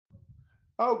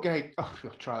Okay, oh, I'll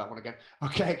try that one again.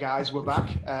 Okay, guys, we're back.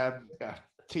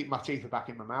 My teeth are back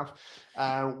in my mouth.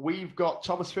 We've got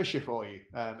Thomas Fischer for you,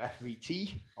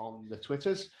 FVT on the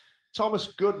Twitters. Thomas,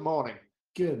 good morning.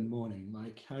 Good morning,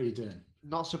 Mike. How are you doing?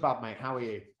 Not so bad, mate. How are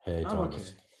you? Hey, I'm okay.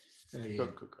 Thomas.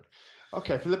 Good.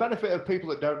 Okay, for the benefit of people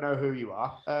that don't know who you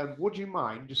are, would you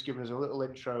mind just giving us a little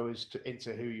intro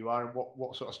into who you are and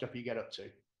what sort of stuff you get up to?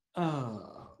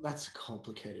 That's a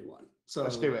complicated one. So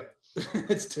Let's do it.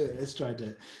 Let's do it. Let's try to do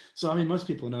it. So, I mean, most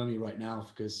people know me right now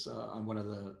because I'm one of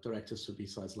the directors for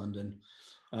B-Sides London,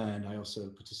 and I also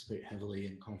participate heavily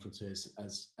in conferences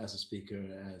as a speaker,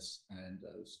 and as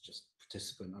just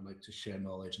participant. I like to share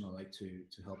knowledge, and I like to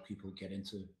help people get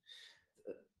into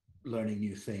learning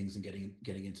new things and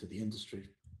getting into the industry.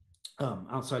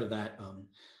 Outside of that,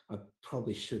 I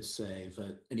probably should say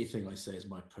that anything I say is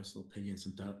my personal opinions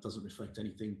and doesn't reflect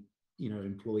anything,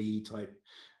 employee type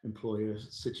employer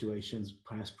situations,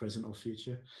 past, present, or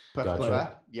future. Perfect.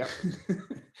 Gotcha. Yep.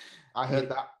 I heard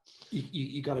that.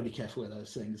 You got to be careful with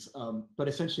those things. But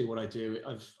essentially what I do,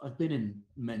 I've been in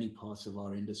many parts of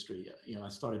our industry. I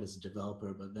started as a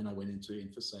developer, but then I went into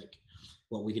InfoSec,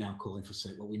 what we now call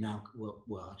InfoSec,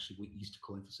 actually we used to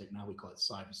call InfoSec, now we call it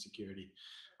cybersecurity.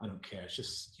 I don't care. It's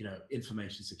just,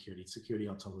 information security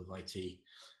on top of IT.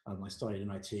 I started in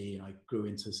IT and I grew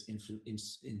into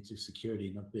security,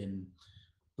 and I've been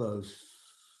both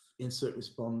incident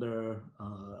responder,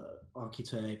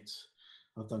 architect.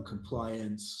 I've done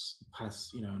compliance,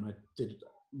 and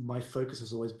my focus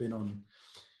has always been on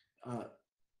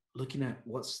looking at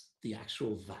what's the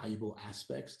actual valuable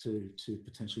aspects to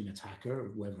potentially an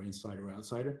attacker, whether insider or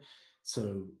outsider.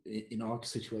 So in our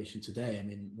situation today, I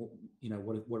mean,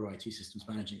 what are IT systems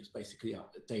managing? It's basically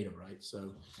data, right?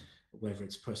 So whether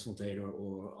it's personal data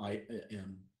or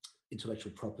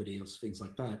intellectual property or things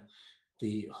like that,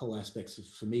 the whole aspects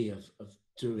for me of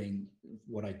doing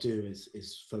what I do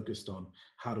is focused on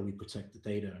how do we protect the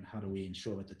data and how do we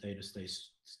ensure that the data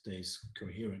stays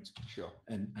coherent, sure,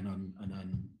 and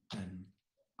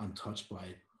untouched by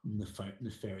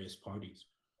nefarious parties.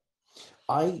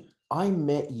 I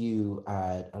met you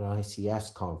at an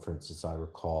ICS conference, as I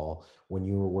recall, when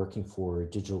you were working for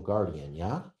Digital Guardian,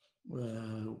 yeah?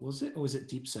 Was it? Or was it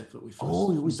DeepSec that we first?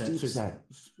 Oh, it was DeepSec.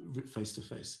 Face to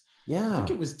face. Yeah. I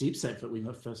think it was DeepSec that we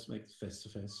first met face to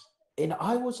face. And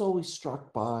I was always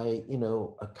struck by,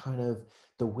 a kind of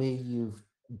the way you've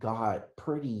got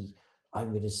pretty,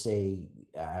 I'm going to say,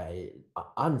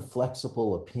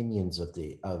 unflexible opinions of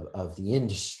the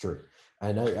industry.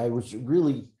 And I was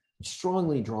really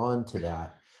strongly drawn to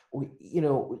that.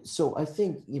 So I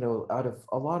think, out of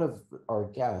a lot of our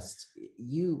guests,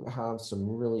 you have some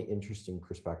really interesting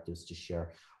perspectives to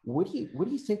share. What do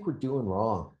you think we're doing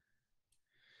wrong?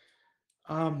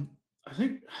 I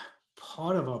think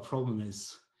part of our problem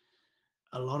is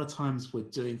a lot of times we're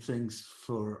doing things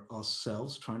for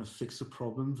ourselves, trying to fix a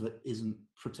problem that isn't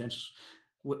potential.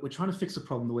 We're trying to fix a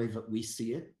problem the way that we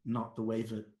see it, not the way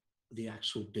that the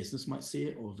actual business might see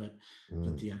it, or that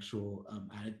the actual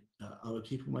other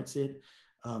people might see it.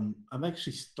 I'm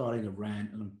actually starting a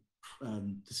rant,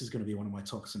 and this is going to be one of my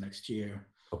talks for next year.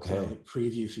 Okay. So a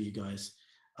preview for you guys.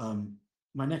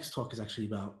 My next talk is actually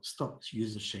about stop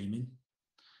user shaming.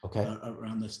 Okay.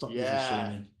 Around the stop user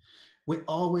shaming. We're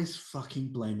always fucking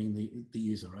blaming the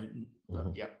user, right?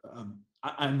 Mm-hmm. Yep.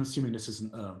 I'm assuming this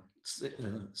isn't a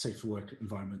safe for work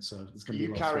environment, so it's going to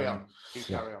be. You carry on.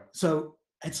 Carry on. So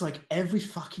it's like every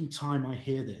fucking time I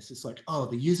hear this, it's like, oh,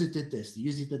 the user did this, the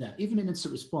user did that. Even in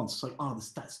instant response, it's like, oh,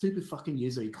 that stupid fucking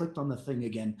user, he clicked on the thing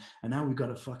again, and now we've got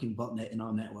a fucking botnet in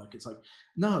our network. It's like,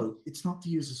 no, it's not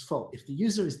the user's fault. If the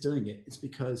user is doing it, it's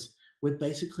because we're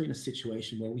basically in a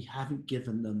situation where we haven't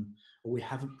given them, or we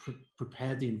haven't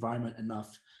prepared the environment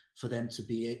enough for them to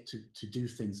be able to do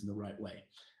things in the right way.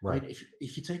 Right?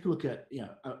 If you take a look at,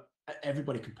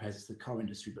 everybody compares it to the car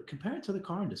industry, but compare it to the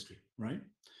car industry, right?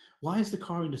 Why is the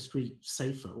car industry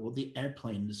safer, or the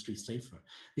airplane industry safer?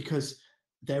 Because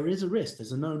there is a risk.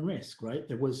 There's a known risk, right?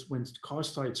 There was, when cars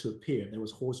started to appear, there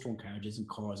was horse-drawn carriages and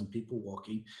cars and people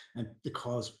walking, and the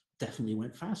cars definitely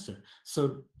went faster.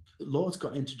 So laws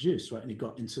got introduced, right? And it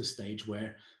got into a stage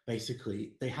where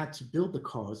basically they had to build the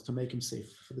cars to make them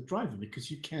safe for the driver, because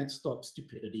you can't stop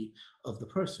stupidity of the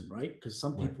person, right? Because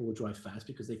some people will drive fast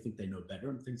because they think they know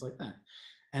better and things like that.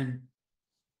 And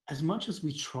as much as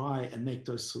we try and make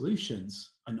those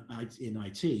solutions in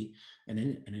IT and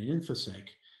in InfoSec,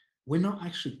 we're not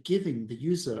actually giving the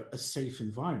user a safe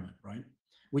environment, right?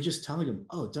 We're just telling them,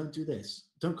 oh, don't do this.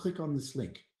 Don't click on this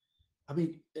link. I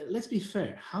mean, let's be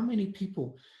fair. How many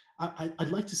people,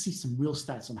 I'd like to see some real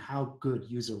stats on how good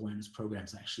user awareness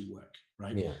programs actually work,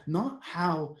 right? Yeah. Not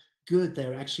how good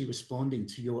they're actually responding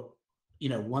to your,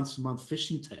 once a month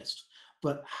phishing test,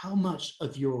 but how much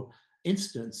of your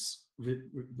instance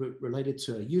related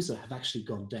to a user have actually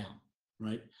gone down,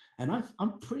 right? And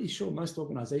I'm pretty sure most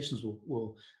organizations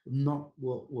will not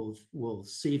will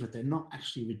see that they're not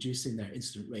actually reducing their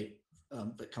incident rate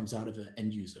that comes out of an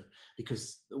end user,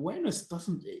 because awareness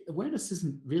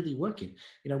isn't really working.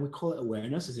 We call it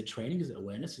awareness. Is it training? Is it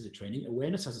awareness? Is it training?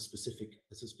 Awareness has a specific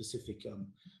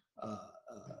uh, uh,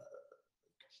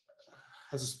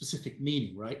 has a specific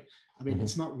meaning, right? I mean,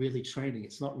 it's not really training.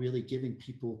 It's not really giving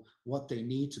people what they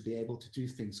need to be able to do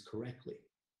things correctly.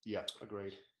 Yeah,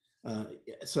 agreed.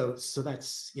 So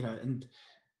that's, and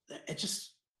it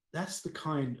just, that's the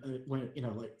kind when,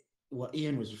 like what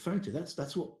Ian was referring to,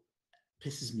 that's what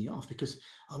pisses me off, because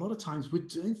a lot of times we're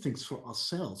doing things for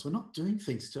ourselves. We're not doing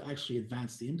things to actually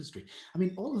advance the industry. I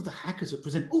mean, all of the hackers that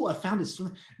present, oh, I found this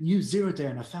new zero day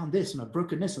and I found this and I've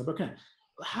broken this and I've broken that.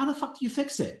 How the fuck do you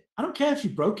fix it? I don't care if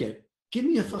you broke it. Give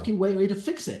me a fucking way to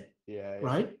fix it. Yeah.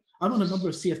 Right? I'm on a number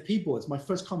of CFP boards. My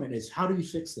first comment is, how do you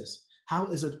fix this? How,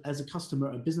 as a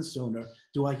customer, a business owner,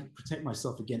 do I protect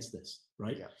myself against this?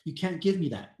 Right? Yeah. You can't give me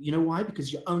that. You know why?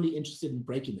 Because you're only interested in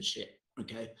breaking the shit.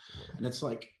 Okay. And it's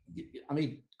like, I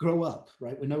mean, grow up,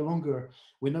 right? We're no longer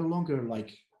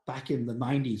like back in the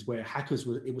 90s where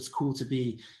it was cool to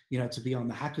be, to be on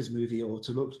the Hackers movie, or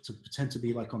to pretend to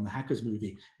be like on the Hackers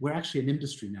movie. We're actually an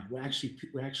industry now. We're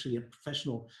actually a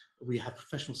professional. We have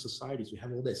professional societies. We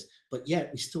have all this, but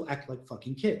yet we still act like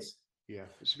fucking kids. Yeah,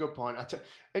 it's a good point.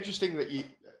 Interesting that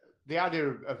the idea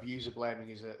of user blaming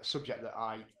is a subject that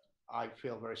I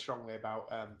feel very strongly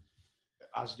about,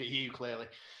 as do you clearly.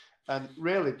 And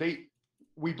really,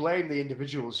 we blame the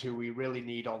individuals who we really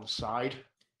need on side,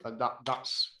 and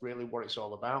that's really what it's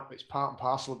all about. It's part and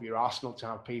parcel of your arsenal to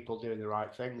have people doing the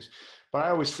right things. But I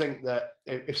always think that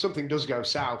if something does go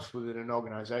south within an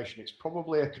organization, it's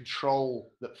probably a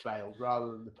control that failed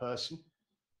rather than the person.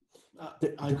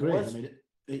 I agree. I mean,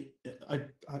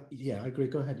 I agree.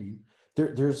 Go ahead, Ian.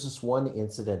 There's this one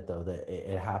incident though that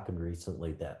it happened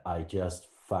recently that I just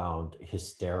found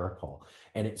hysterical,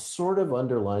 and it sort of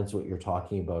underlines what you're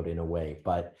talking about in a way.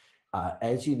 But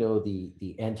as you know,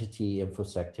 the entity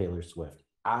InfoSec Taylor Swift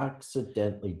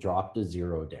accidentally dropped a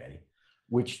 0 day,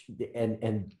 which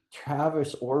and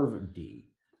Travis Orvedy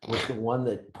was the one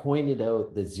that pointed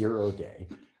out the 0 day.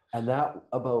 And that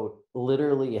about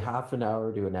literally half an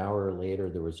hour to an hour later,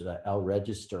 there was an El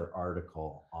Register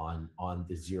article on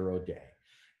the 0 day.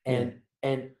 And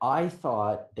I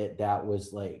thought that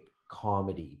was like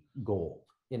comedy gold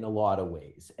in a lot of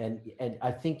ways. And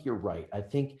I think you're right. I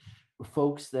think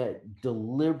folks that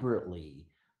deliberately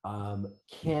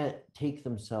can't take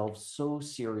themselves so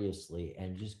seriously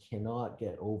and just cannot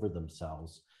get over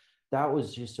themselves. That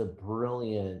was just a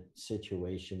brilliant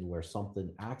situation where something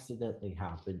accidentally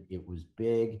happened. It was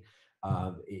big.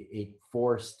 It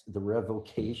forced the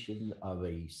revocation of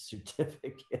a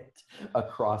certificate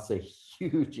across a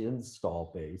huge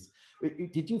install base.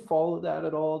 Did you follow that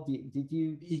at all? Did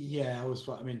you? Yeah, I was.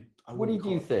 I mean, what did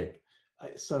you think?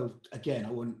 So again,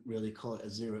 I wouldn't really call it a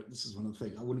zero. This is one of the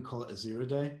things. I wouldn't call it a 0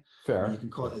 day. Fair. You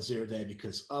can call it a 0 day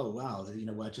because, oh wow,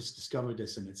 I just discovered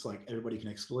this and it's like everybody can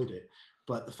exploit it.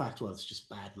 But the fact was, it's just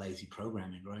bad, lazy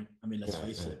programming, right? I mean, let's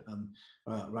face it.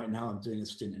 Right now, I'm doing a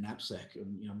stint in AppSec,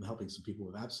 and I'm helping some people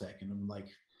with AppSec, and I'm like,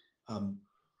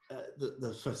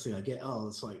 the first thing I get,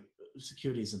 it's like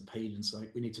security isn't paid, and it's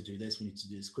like we need to do this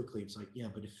quickly. It's like, yeah,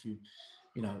 but if you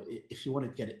want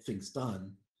to get things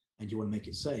done and you want to make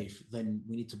it safe, then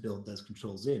we need to build those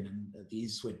controls in, and the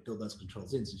easiest way to build those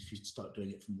controls in is if you start doing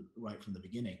it from the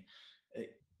beginning.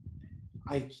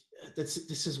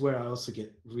 This is where I also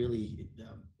get really,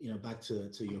 back to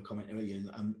your comment earlier,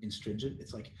 I'm stringent.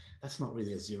 It's like, that's not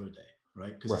really a 0 day,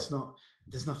 right? Because it's not,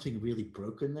 there's nothing really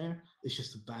broken there. It's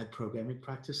just a bad programming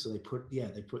practice. So they put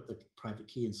the private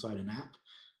key inside an app,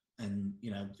 and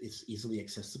it's easily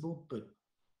accessible. But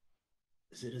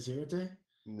is it a 0 day?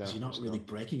 No, because you're not really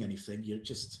breaking anything. You're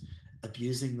just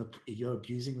abusing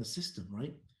the system,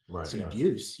 right? Right. It's an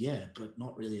abuse, yeah, but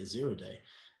not really a 0 day.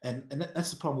 And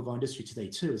that's the problem with our industry today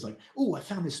too. It's like, oh, I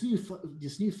found this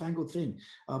newfangled thing.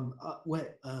 Let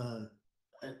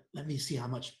me see how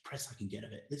much press I can get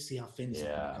of it. Let's see how famous I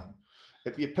can become.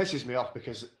 It pisses me off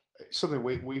because it's something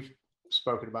we've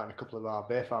spoken about in a couple of our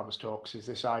beer farmers talks, is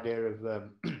this idea of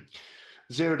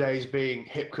 0 days being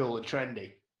hip, cool, and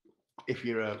trendy. If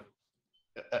you're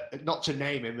not to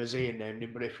name him as Ian named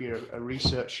him, but if you're a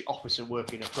research officer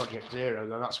working at Project Zero,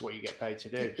 then that's what you get paid to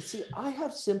do. See, I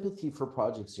have sympathy for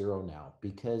Project Zero now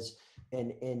because,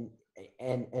 and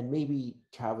maybe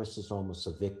Travis is almost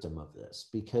a victim of this,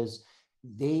 because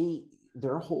they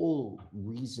their whole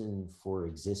reason for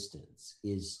existence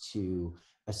is to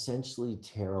essentially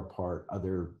tear apart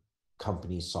other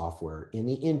company software in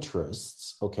the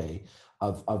interests, okay,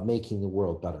 of making the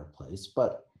world a better place.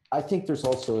 But I think there's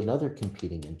also another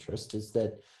competing interest, is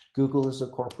that Google is a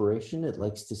corporation. It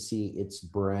likes to see its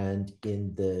brand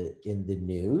in the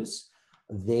news.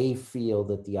 They feel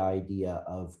that the idea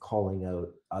of calling out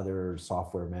other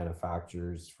software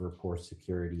manufacturers for poor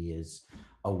security is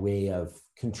a way of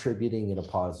contributing in a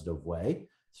positive way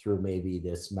through maybe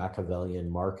this Machiavellian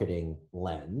marketing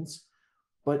lens.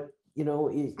 But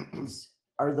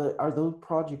are those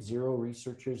Project Zero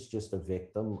researchers just a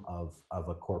victim of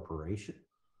a corporation?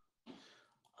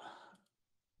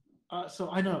 So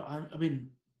I know. I mean,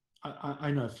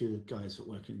 I know a few guys that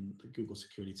work in the Google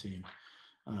security team,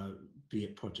 be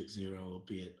it Project Zero or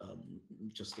be it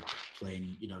just the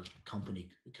plain, company,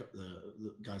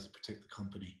 the guys that protect the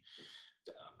company.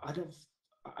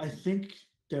 I think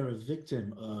they're a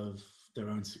victim of their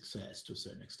own success to a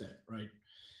certain extent, right?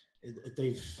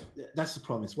 That's the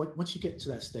problem. Is once you get to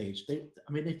that stage,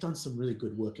 they've done some really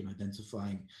good work in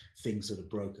identifying things that are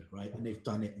broken, right? And they've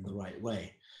done it in the right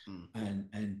way.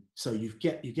 And so you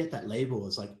get that label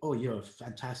as like, oh, you're a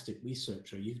fantastic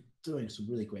researcher, you're doing some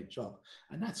really great job,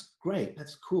 and that's great,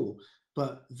 that's cool.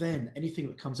 But then anything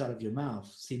that comes out of your mouth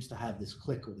seems to have this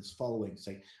click or this following,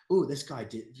 say, oh, this guy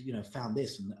did, found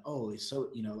this, and oh, it's so,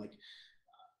 like,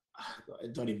 I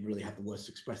don't even really have the words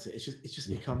to express it. It's just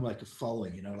become like a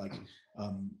following, like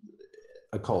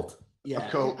a cult. Yeah.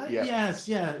 A cult, yeah. Yes,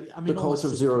 yeah. I mean, the cult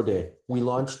of 0 day. We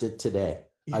launched it today.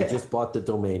 Yeah. I just bought the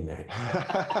domain name.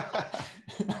 I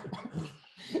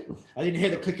didn't hear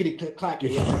the clickety click clack.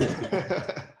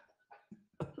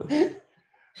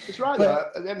 It's right though.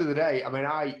 At the end of the day, I mean,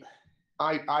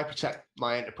 I protect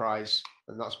my enterprise,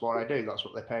 and that's what I do. That's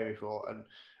what they pay me for, and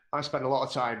I spend a lot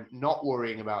of time not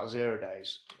worrying about 0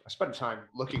 days. I spend time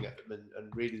looking at them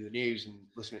and reading the news and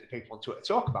listening to people on Twitter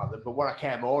talk about them. But what I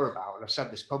care more about, and I've said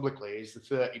this publicly, is the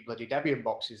 30 bloody Debian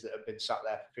boxes that have been sat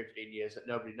there for 15 years that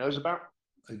nobody knows about.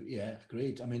 Yeah,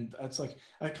 agreed. I mean, it's like,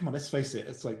 come on, let's face it.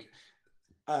 It's like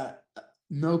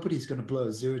nobody's going to blow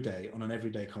a 0 day on an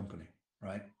everyday company,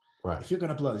 right? Right. If you're going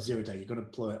to blow a 0 day, you're going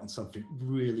to blow it on something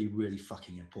really, really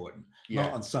fucking important,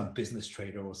 not on some business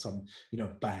trader or some,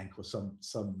 bank or some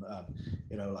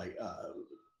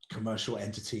commercial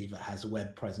entity that has a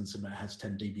web presence and that has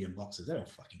 10 Debian boxes. They don't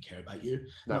fucking care about you.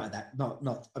 No. Not that.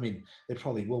 Not. I mean, they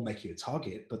probably will make you a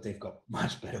target, but they've got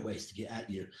much better ways to get at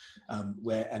you.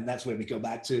 And that's where we go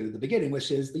back to the beginning, which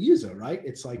is the user, right?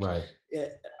 It's like, right.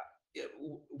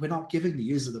 We're not giving the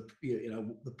user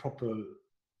the proper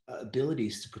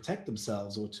abilities to protect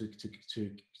themselves or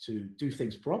to do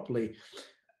things properly.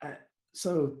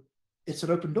 So it's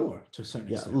an open door to a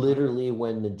certain extent. Literally,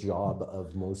 when the job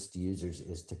of most users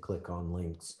is to click on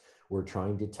links, we're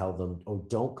trying to tell them, oh,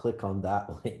 don't click on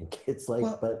that link. It's like,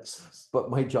 but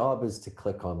my job is to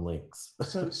click on links.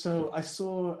 So I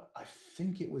saw, I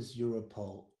think it was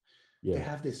Europol. Yeah. They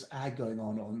have this ad going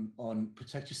on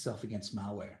protect yourself against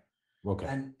malware. Okay.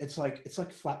 And it's like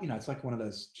flat, it's like one of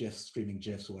those GIFs, streaming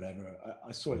GIFs or whatever.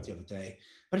 I saw it the other day,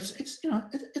 but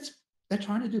it's they're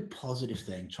trying to do positive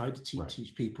thing, trying to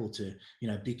teach people to,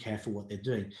 be careful what they're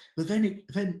doing. But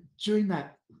then during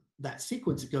that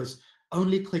sequence, it goes,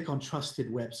 only click on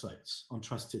trusted websites, on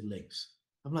trusted links.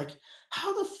 I'm like,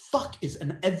 how the fuck is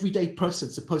an everyday person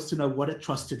supposed to know what a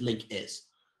trusted link is?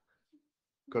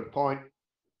 Good point.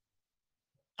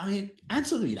 I mean,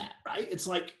 answer me that, right? It's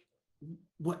like,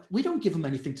 what, we don't give them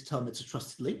anything to tell them it's a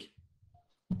trusted link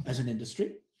as an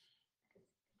industry.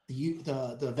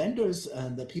 The vendors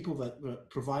and the people that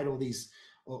provide all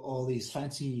these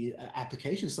fancy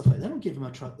applications, stuff like that, they don't give them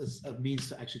a means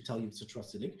to actually tell you it's a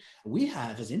trusted link. We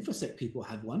have, as InfoSec people,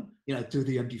 have one. Do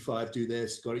the MD5, do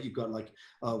this. Got it. You've got like,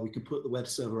 we can put the web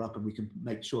server up and we can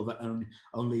make sure that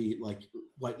only like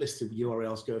whitelisted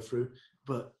URLs go through.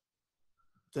 But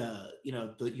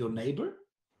your neighbor,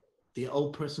 the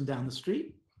old person down the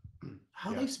street,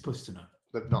 how are they supposed to know?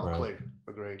 They've not a clue.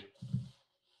 Agreed.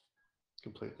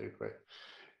 Completely agree.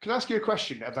 Can I ask you a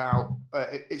question about?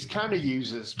 It's kind of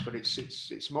users, but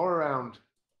it's more around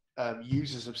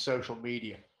users of social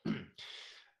media,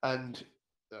 and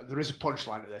there is a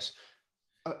punchline to this.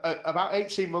 About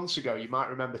 18 months ago, you might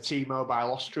remember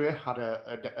T-Mobile Austria had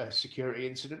a security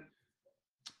incident,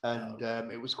 and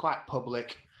it was quite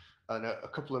public, and a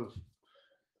couple of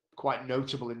quite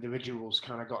notable individuals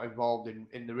kind of got involved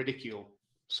in the ridicule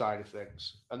side of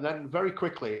things. And then very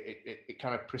quickly, it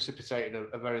kind of precipitated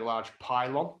a very large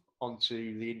pile-on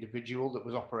onto the individual that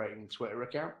was operating the Twitter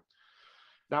account.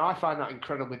 Now, I find that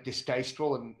incredibly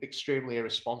distasteful and extremely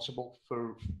irresponsible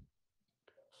for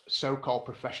so-called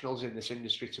professionals in this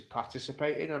industry to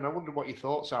participate in. And I wonder what your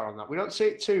thoughts are on that. We don't see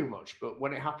it too much, but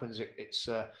when it happens, it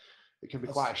can be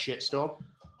quite a shitstorm.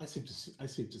 I seem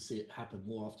to see it happen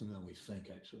more often than we think,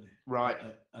 actually. Right.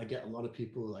 I get a lot of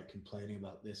people like complaining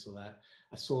about this or that.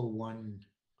 I saw one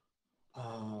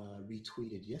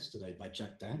retweeted yesterday by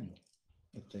Jack Daniel,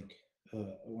 I think.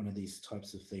 One of these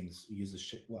types of things,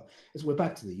 we're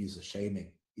back to the user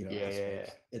shaming,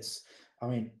 aspect. It's, I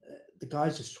mean, the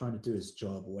guy's just trying to do his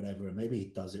job or whatever, and maybe he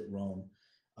does it wrong,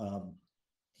 and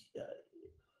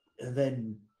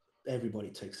then everybody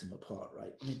takes him apart,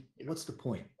 right? I mean, what's the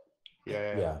point?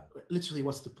 Yeah. Literally,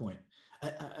 what's the point?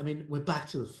 I mean, we're back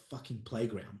to the fucking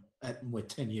playground, and we're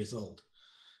 10 years old.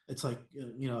 It's like,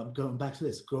 I'm going back to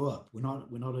this. Grow up. We're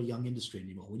not a young industry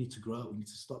anymore. We need to grow up. We need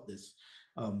to stop this.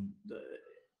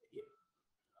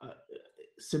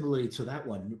 Similarly to that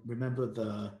one, remember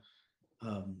the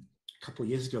couple of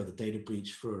years ago, the data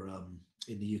breach for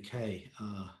in the UK,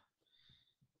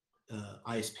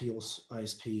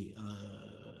 ISP.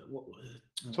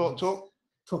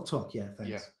 Talk. Yeah, thanks.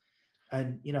 Yeah.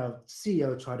 And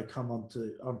CEO tried to come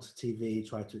onto TV,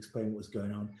 tried to explain what was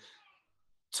going on.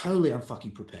 Totally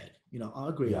unfucking prepared. I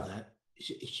agree with that.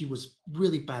 She was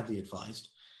really badly advised.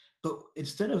 But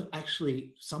instead of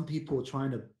actually some people trying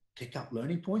to pick up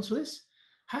learning points for this,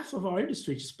 half of our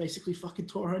industry just basically fucking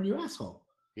tore her a new asshole.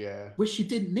 Yeah. Which she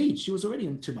didn't need. She was already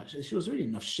in too much. She was already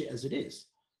enough shit as it is.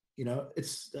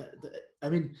 It's, I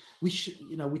mean, we should,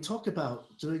 we talk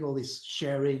about doing all this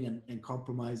sharing and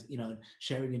compromise,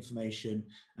 sharing information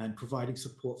and providing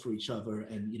support for each other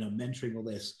and, mentoring all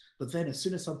this. But then as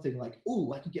soon as something like,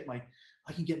 I can get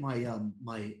my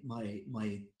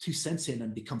 2 cents in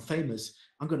and become famous,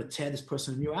 I'm going to tear this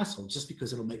person a new asshole just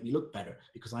because it'll make me look better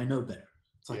because I know better.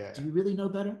 It's like, Do you really know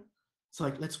better? It's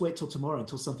like, let's wait till tomorrow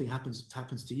until something happens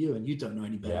to you and you don't know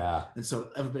any better. Yeah. And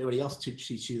so everybody else treats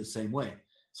you the same way.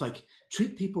 It's like,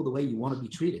 treat people the way you want to be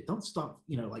treated. Don't stop,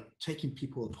 like taking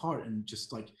people apart and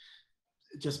just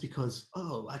because,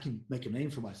 I can make a name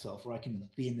for myself or I can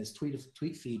be in this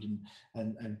tweet feed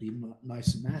and be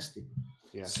nice and nasty.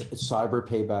 Yeah. Cyber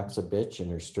payback's a bitch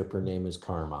and her stripper name is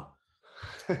Karma.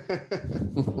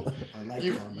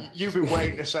 You've been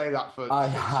waiting to say that for I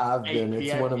have been.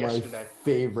 It's one of yesterday. My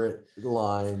favorite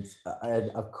lines. And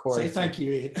of course, say thank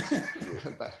you, Ian.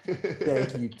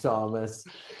 Thank you, Thomas.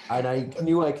 And I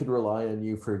knew I could rely on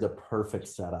you for the perfect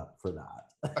setup for that.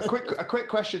 A quick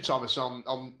question, Thomas,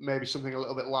 on maybe something a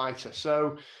little bit lighter.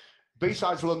 So,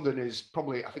 B-Sides London is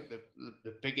probably, I think,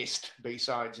 the biggest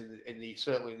B-Sides in the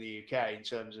certainly in the UK in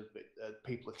terms of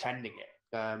people attending it.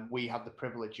 We had the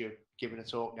privilege of giving a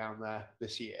talk down there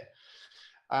this year.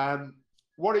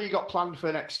 What have you got planned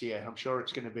for next year? I'm sure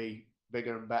it's going to be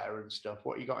bigger and better and stuff.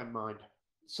 What you got in mind?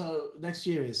 So next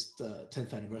year is the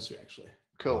 10th anniversary, actually.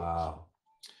 Cool. Wow.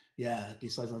 Yeah,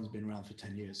 B-Sides London's been around for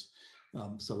 10 years.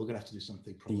 So we're going to have to do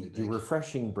something probably the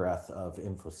refreshing breath of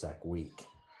InfoSec Week.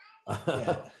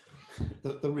 Yeah.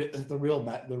 The real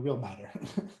matter.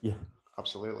 Yeah,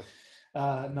 absolutely.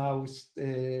 No,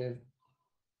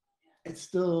 it's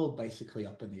still basically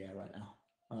up in the air right now.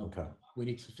 Okay. We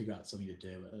need to figure out something to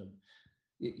do.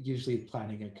 Usually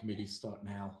planning and committees start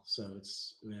now, so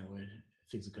it's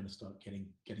things are going to start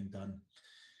getting done.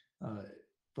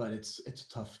 But it's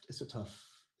tough.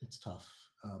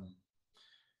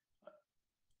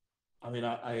 I mean,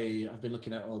 I've been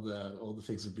looking at all the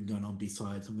things that have been going on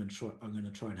B-Sides. I'm going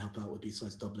to try and help out with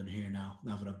B-Sides Dublin here now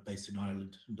that I'm based in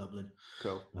Ireland, in Dublin.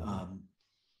 Cool.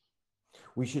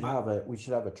 We should have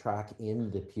a track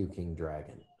in the Puking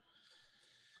Dragon.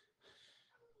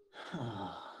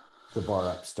 The bar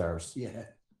upstairs. Yeah.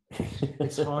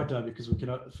 It's hard though because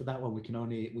for that one we can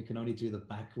only do the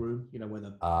back room, where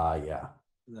the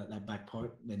that back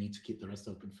part. They need to keep the rest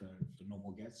open for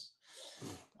normal guests.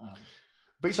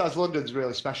 B-Sides London's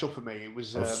really special for me. It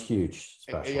was huge.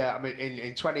 Special. Yeah, I mean,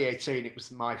 in 2018, it was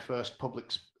my first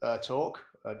public talk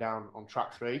down on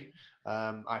track 3.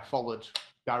 I followed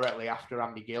directly after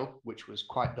Andy Gill, which was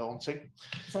quite daunting.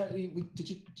 So you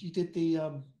did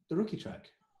the rookie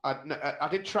track? I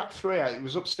did track 3. It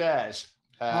was upstairs.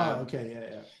 Okay,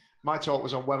 yeah. My talk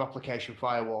was on web application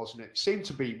firewalls, and it seemed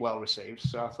to be well received.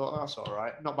 So I thought, that's all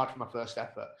right, not bad for my first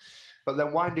effort. But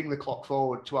then winding the clock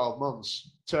forward 12 months,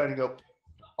 turning up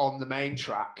on the main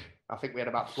track, I think we had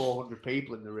about 400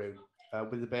 people in the room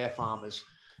with the beer farmers,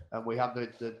 and we had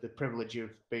the privilege of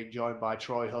being joined by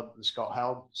Troy Hunt and Scott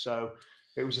Helm. So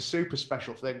it was a super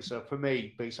special thing. So for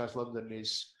me, B-Sides London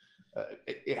is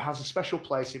it has a special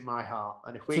place in my heart.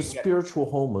 And if we It's a spiritual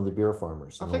home of the beer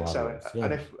farmers. I in a think lot so. of ways. Yeah.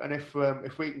 And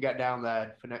if we can get down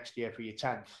there for next year for your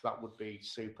 10th, that would be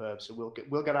superb. So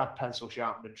we'll get our pencil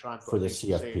sharpened and try and put For the a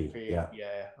CFP, yeah.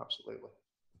 Yeah, absolutely.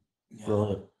 Yeah.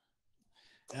 Brilliant.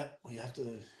 Yeah, well, you have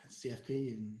to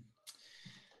CFP and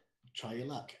try your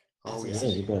luck. Oh, Yeah,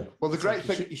 yes. you bet. Well, the It's great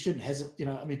like thing. you shouldn't hesitate. You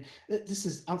know, I mean, this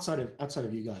is outside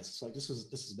of you guys. It's like this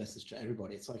is a message to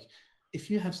everybody. It's like if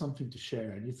you have something to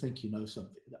share and you think you know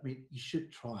something, I mean, you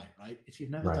should try, right? If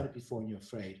you've never done it before and you're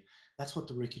afraid, that's what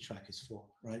the Ricky Track is for,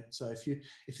 right? So if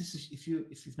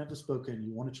you've never spoken and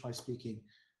you want to try speaking,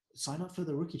 sign up for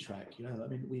the Rookie Track. You know, I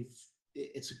mean,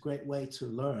 it's a great way to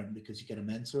learn because you get a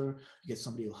mentor, you get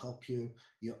somebody who'll help you.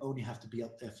 You only have to be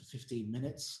up there for 15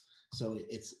 minutes. So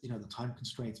it's, you know, the time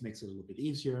constraints makes it a little bit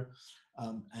easier.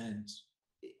 And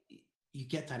you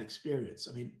get that experience.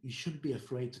 I mean, you shouldn't be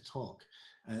afraid to talk.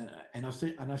 And I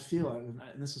feel,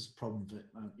 and this is a problem that,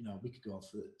 you know, we could go off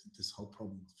for this whole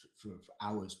problem for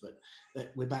hours, but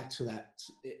we're back to that.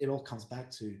 It all comes back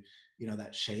to, you know,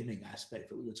 that shaming aspect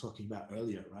that we were talking about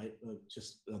earlier, right?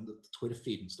 Just on the Twitter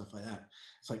feed and stuff like that.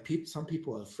 It's like some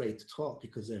people are afraid to talk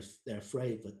because they're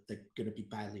afraid that they're going to be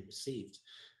badly received.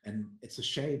 And it's a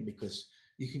shame because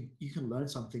you can learn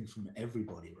something from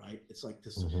everybody, right? It's like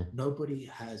this, nobody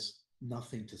has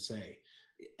nothing to say.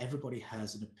 Everybody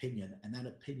has an opinion, and that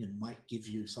opinion might give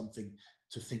you something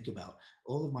to think about.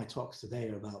 All of my talks today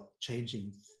are about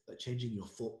changing your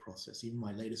thought process. Even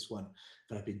my latest one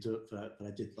that I've been doing, that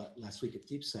I did last week at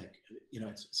DeepSec, you know,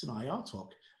 it's an IR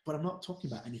talk, but I'm not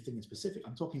talking about anything in specific.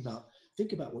 I'm talking about,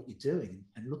 think about what you're doing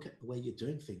and look at the way you're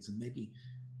doing things and maybe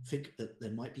think that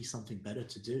there might be something better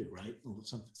to do, right? Or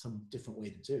some different way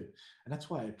to do. And that's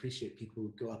why I appreciate people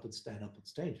who go up and stand up on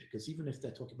stage, because even if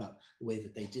they're talking about the way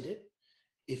that they did it,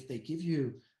 if they give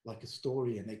you like a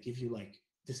story and they give you like,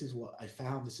 this is what I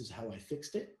found, this is how I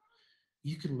fixed it,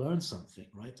 you can learn something,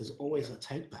 right? There's always a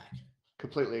take back.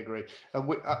 Completely agree. And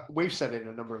we've said in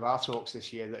a number of our talks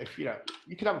this year that if, you know,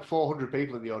 you can have 400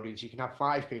 people in the audience, you can have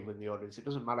 5 people in the audience. It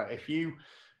doesn't matter. If you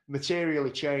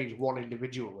materially change one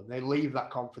individual and they leave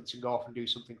that conference and go off and do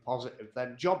something positive,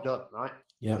 then job done, right?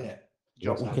 Yeah.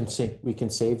 We can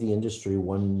save the industry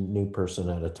one new person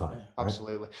at a time. Yeah, right?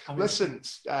 Absolutely. I mean, listen,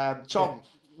 Tom,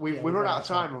 we've run out of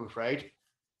time, I'm afraid.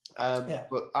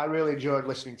 But I really enjoyed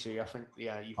listening to you. I think,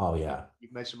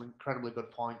 you've made some incredibly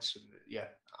good points, and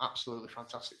absolutely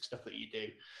fantastic stuff that you do.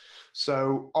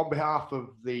 So on behalf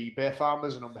of the beer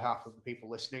farmers and on behalf of the people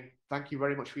listening, thank you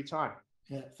very much for your time.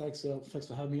 Yeah, thanks for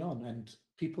having me on. And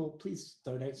people, please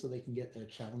donate so they can get their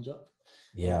challenge up.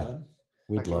 Yeah,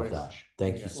 we'd love that.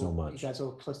 Thank you so much. You guys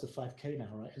are close to 5K now,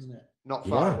 right? Isn't it? Not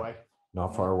far away.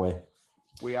 Not far away.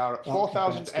 We are at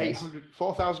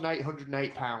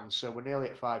 £4,808, so we're nearly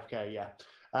at 5K.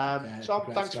 Tom,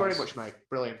 thanks very much, mate.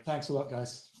 Brilliant. Thanks a lot,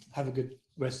 guys. Have a good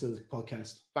rest of the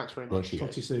podcast. Thanks very much.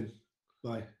 Talk to you soon.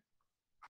 Bye.